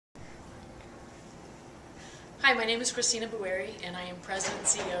Hi, my name is Kristina Bouweiri, and I am President and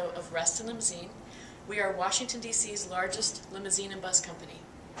CEO of Reston Limousine. We are Washington, D.C.'s largest limousine and bus company.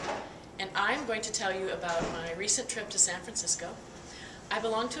 And I'm going to tell you about my recent trip to San Francisco. I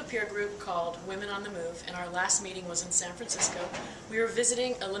belong to a peer group called Women on the Move, and our last meeting was in San Francisco. We were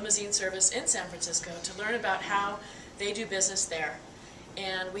visiting a limousine service in San Francisco to learn about how they do business there.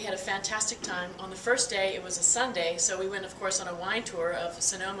 And we had a fantastic time. On the first day, it was a Sunday, so we went, of course, on a wine tour of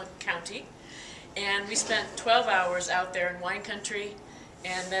Sonoma County. And we spent 12 hours out there in wine country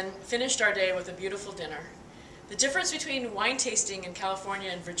and then finished our day with a beautiful dinner. The difference between wine tasting in California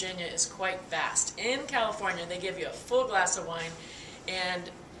and Virginia is quite vast. In California, they give you a full glass of wine and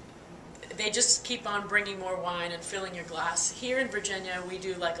they just keep on bringing more wine and filling your glass. Here in Virginia, we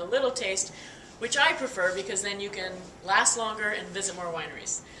do like a little taste, which I prefer because then you can last longer and visit more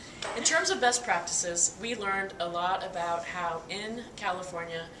wineries. In terms of best practices, we learned a lot about how in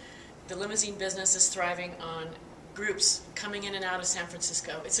California the limousine business is thriving on groups coming in and out of San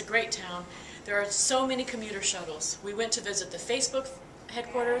Francisco. It's a great town. There are so many commuter shuttles. We went to visit the Facebook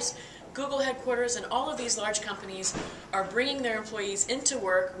headquarters, Google headquarters, and all of these large companies are bringing their employees into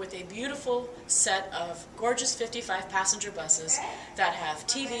work with a beautiful set of gorgeous 55-passenger buses that have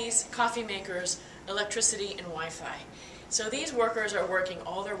TVs, coffee makers, electricity, and Wi-Fi. So these workers are working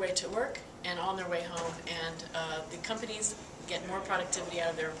all their way to work and on their way home, and the companies get more productivity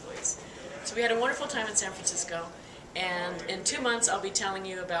out of their employees. So we had a wonderful time in San Francisco, and in 2 months I'll be telling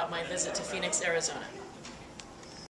you about my visit to Phoenix, Arizona.